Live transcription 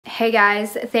Hey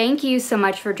guys, thank you so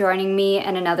much for joining me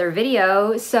in another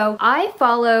video. So I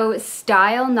follow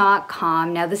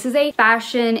Style.com. Now this is a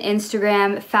fashion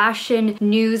Instagram, fashion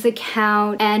news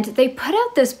account, and they put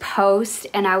out this post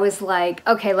and I was like,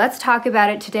 okay, let's talk about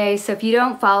it today. So if you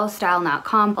don't follow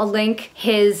Style.com, I'll link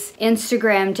his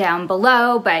Instagram down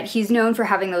below, but he's known for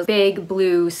having those big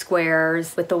blue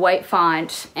squares with the white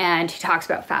font, and he talks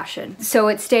about fashion. So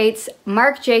it states,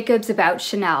 Marc Jacobs about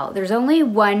Chanel. There's only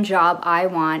one job I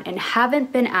want and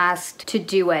haven't been asked to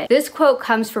do it. This quote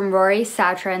comes from Rory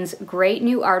Satran's great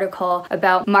new article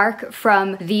about Marc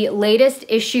from the latest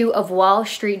issue of Wall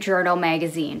Street Journal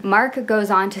magazine. Marc goes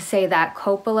on to say that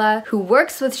Coppola, who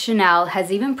works with Chanel,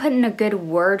 has even put in a good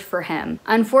word for him.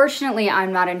 Unfortunately,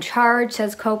 I'm not in charge,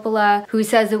 says Coppola, who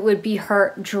says it would be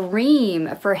her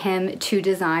dream for him to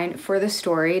design for the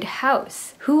storied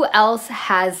house. Who else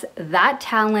has that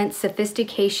talent,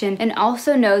 sophistication, and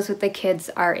also knows what the kids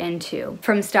are into?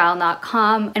 From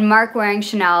Style.com, and Marc wearing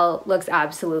Chanel looks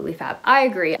absolutely fab. I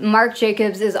agree. Marc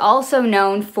Jacobs is also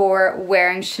known for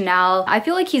wearing Chanel. I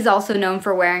feel like he's also known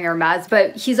for wearing Hermes,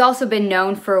 but he's also been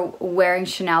known for wearing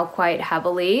Chanel quite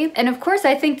heavily. And of course,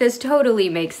 I think this totally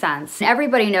makes sense.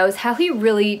 Everybody knows how he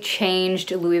really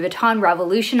changed Louis Vuitton,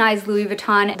 revolutionized Louis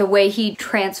Vuitton. The way he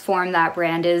transformed that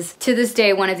brand is, to this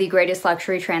day, one of the greatest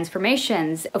luxury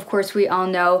transformations. Of course, we all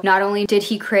know not only did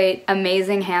he create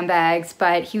amazing handbags,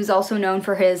 but he was also known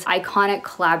for his iconic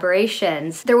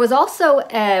collaborations. There was also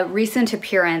a recent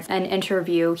appearance, an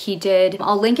interview he did,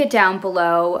 I'll link it down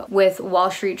below, with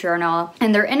Wall Street Journal,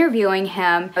 and they're interviewing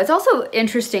him. It's also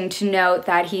interesting to note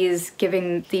that he's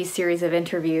giving these series of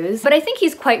interviews, but I think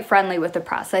he's quite friendly with the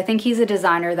press. I think he's a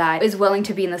designer that is willing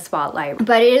to be in the spotlight.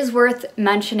 But it is worth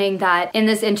mentioning that in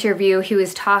this interview, he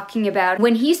was talking about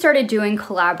when he started doing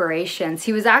collaborations,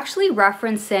 he was actually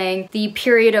referencing the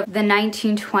period of the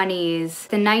 1920s,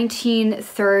 the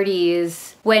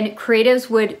 1930s, when creatives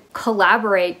would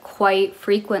collaborate quite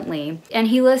frequently. And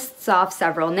he lists off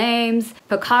several names: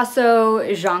 Picasso,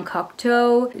 Jean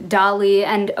Cocteau, Dali,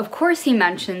 and of course he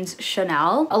mentions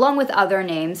Chanel, along with other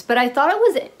names. But I thought it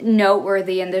was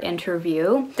noteworthy in the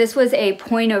interview. This was a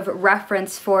point of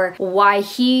reference for why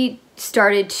he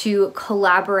started to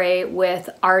collaborate with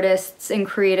artists and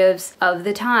creatives of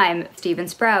the time, Steven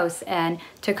Sprouse and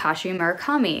Takashi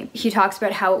Murakami. He talks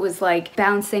about how it was like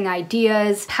bouncing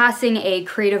ideas, passing a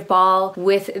creative ball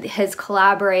with his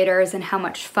collaborators, and how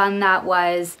much fun that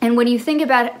was. And when you think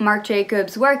about Marc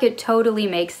Jacobs' work, it totally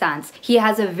makes sense. He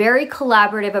has a very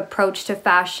collaborative approach to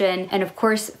fashion, and of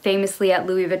course, famously at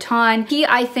Louis Vuitton, he,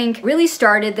 I think, really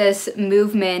started this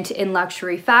movement in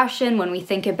luxury fashion. When we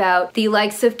think about the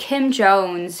likes of Kim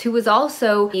Jones, who was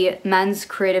also the men's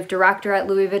creative director at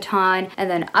Louis Vuitton, and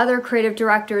then other creative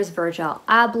directors, Virgil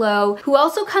Abloh, who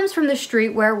also comes from the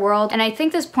streetwear world. And I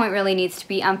think this point really needs to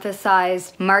be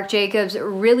emphasized. Marc Jacobs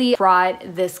really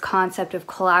brought this concept of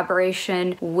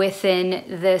collaboration within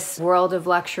this world of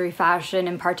luxury fashion,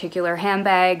 in particular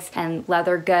handbags and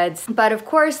leather goods. But of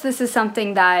course, this is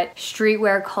something that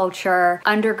streetwear culture,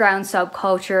 underground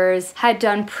subcultures had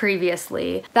done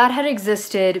previously. That had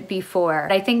existed before.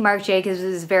 I think Marc Jacobs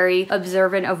is very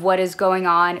observant of what is going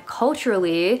on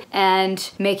culturally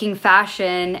and making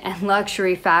fashion and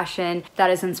luxury fashion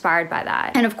that is inspired by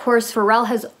that. And of course, Pharrell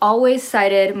has always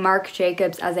cited Marc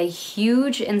Jacobs as a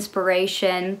huge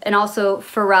inspiration, and also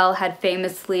Pharrell had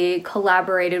famously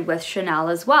collaborated with Chanel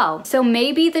as well. So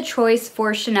maybe the choice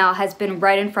for Chanel has been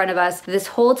right in front of us this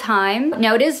whole time.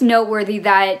 Now, it is noteworthy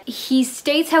that he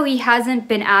states how he hasn't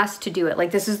been asked to do it. Like,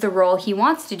 this is the role he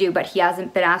wants to do, but he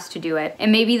hasn't been asked to do it.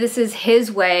 And maybe this is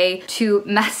his way to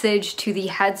message to the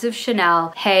heads of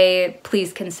Chanel, hey,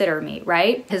 please consider me,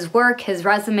 right? His work, his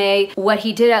resume, what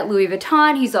he did at Louis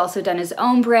Vuitton. He's also done his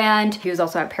own brand. He was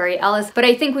also at Perry Ellis, but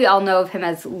I think we all know of him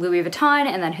as Louis Vuitton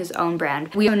and then his own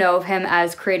brand. We know of him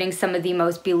as creating some of the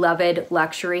most beloved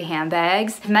luxury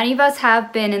handbags. Many of us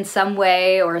have been in some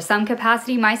way or some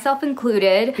capacity, myself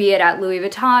included, be it at Louis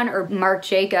Vuitton or Marc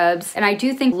Jacobs. And I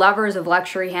do think lovers of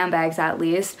luxury handbags, at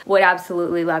least, would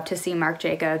absolutely love to see Marc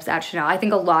Jacobs at Chanel. I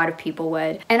think a lot of people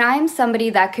would. And I'm somebody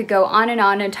that could go on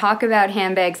and talk about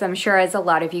handbags, I'm sure, as a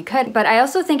lot of you could, but I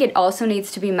also think it also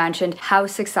needs to be mentioned how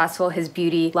successful his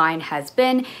beauty line has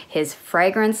been, his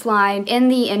fragrance line. In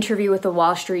the interview with the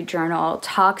Wall Street Journal,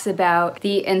 talks about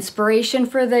the inspiration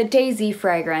for the Daisy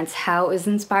fragrance, how it was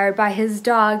inspired by his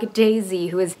dog, Daisy,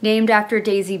 who is named after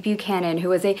Daisy Buchanan, who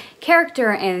was a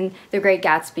character in The Great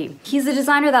Gatsby. He's a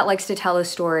designer that likes to tell a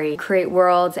story, create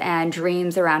worlds and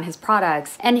dreams around his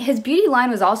products. And his beauty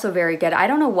line was also very good. I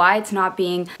don't know why it's not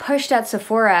being pushed at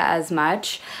Sephora as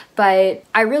much, but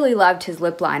I really loved his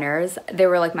lip liners. They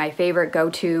were like my favorite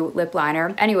go-to lip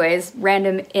liner. Anyways,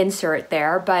 random insert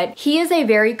there, but he is a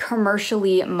very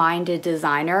commercially minded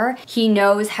designer. He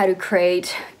knows how to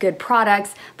create good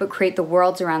products, but create the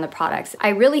worlds around the products. I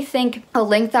really think I'll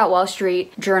link that Wall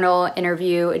Street Journal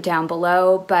interview down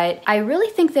below, but I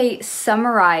really think they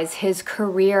summarize his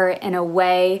career in a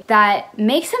way that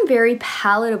makes him very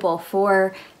palatable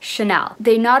for Chanel.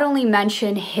 They not only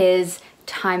mention his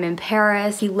time in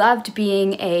Paris. He loved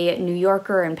being a New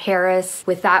Yorker in Paris.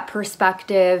 With that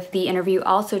perspective, the interview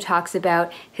also talks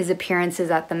about his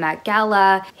appearances at the Met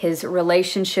Gala, his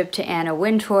relationship to Anna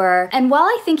Wintour. And while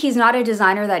I think he's not a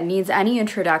designer that needs any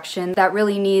introduction, that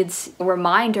really needs a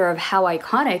reminder of how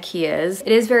iconic he is,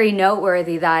 it is very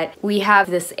noteworthy that we have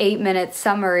this 8-minute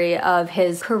summary of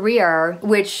his career,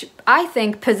 which I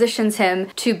think positions him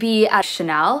to be at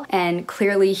Chanel, and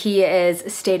clearly he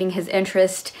is stating his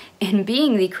interest in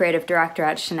being the creative director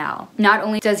at Chanel. Not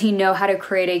only does he know how to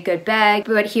create a good bag,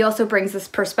 but he also brings this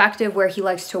perspective where he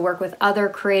likes to work with other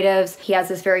creatives. He has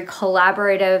this very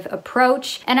collaborative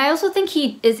approach, and I also think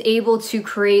he is able to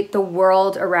create the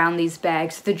world around these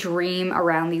bags, the dream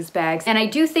around these bags. And I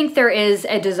do think there is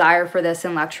a desire for this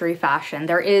in luxury fashion.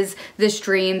 There is this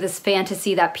dream, this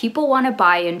fantasy that people want to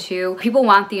buy into. People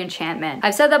want the enchantment.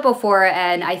 I've said that before,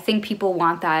 and I think people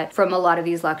want that from a lot of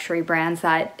these luxury brands,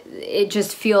 that it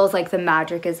just feels like the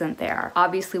magic isn't there.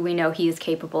 Obviously, we know he is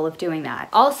capable of doing that.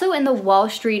 Also, in the Wall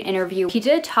Street interview, he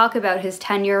did talk about his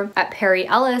tenure at Perry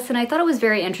Ellis, and I thought it was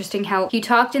very interesting how he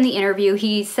talked in the interview.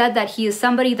 He said that he is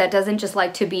somebody that doesn't just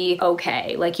like to be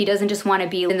okay. Like, he doesn't just want to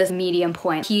be in this medium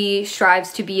point. He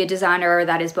strives to be a designer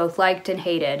that is both liked and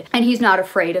hated, and he's not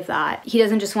afraid of that. He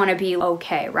doesn't just want to be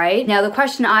okay, right? Now, the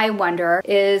question I wonder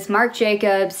is, Marc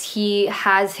Jacobs, he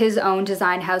has his own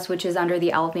design house, which is under the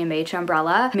LVMH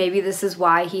umbrella. Maybe this is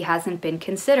why he hasn't been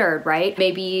considered, right?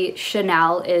 Maybe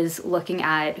Chanel is looking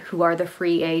at who are the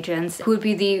free agents, who would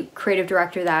be the creative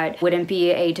director that wouldn't be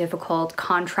a difficult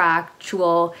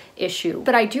contractual issue.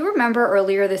 But I do remember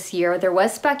earlier this year, there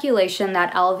was speculation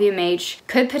that LVMH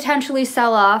could potentially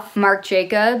sell off Marc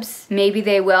Jacobs. Maybe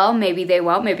they will, maybe they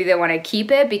won't. Maybe they want to keep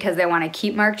it because they want to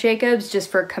keep Marc Jacobs just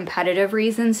for competitive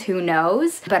reasons, who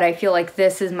knows? But I feel like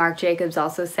this is Marc Jacobs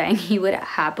also saying he would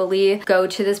happily go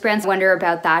to this brand. I wonder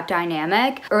about that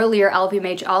dynamic. Earlier,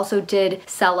 LVMH also did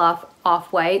sell off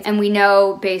Off-White, and we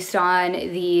know based on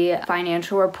the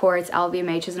financial reports,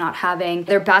 LVMH is not having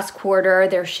their best quarter.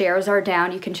 Their shares are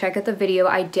down. You can check out the video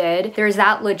I did. There's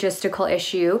that logistical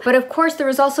issue. But of course, there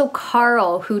was also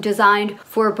Carl, who designed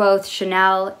for both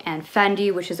Chanel and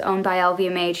Fendi, which is owned by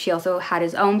LVMH. He also had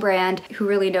his own brand. Who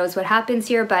really knows what happens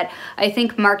here? But I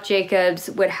think Marc Jacobs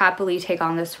would happily take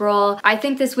on this role. I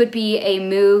think this would be a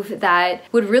move that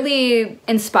would really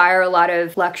inspire a lot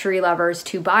of luxury lovers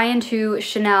to buy into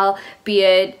Chanel, be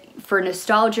it for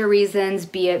nostalgia reasons,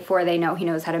 be it for they know he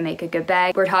knows how to make a good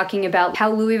bag. We're talking about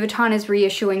how Louis Vuitton is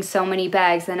reissuing so many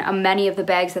bags, and many of the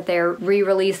bags that they're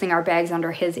re-releasing are bags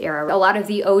under his era. A lot of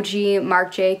the OG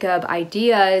Marc Jacob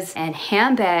ideas and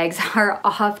handbags are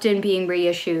often being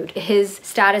reissued. His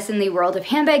status in the world of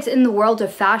handbags, in the world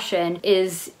of fashion,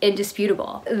 is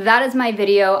indisputable. That is my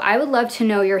video. I would love to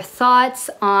know your thoughts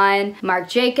on Marc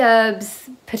Jacobs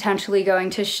potentially going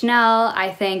to Chanel. I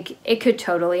think it could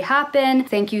totally happen.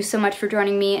 Thank you so much for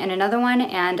joining me in another one,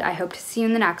 and I hope to see you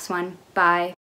in the next one. Bye.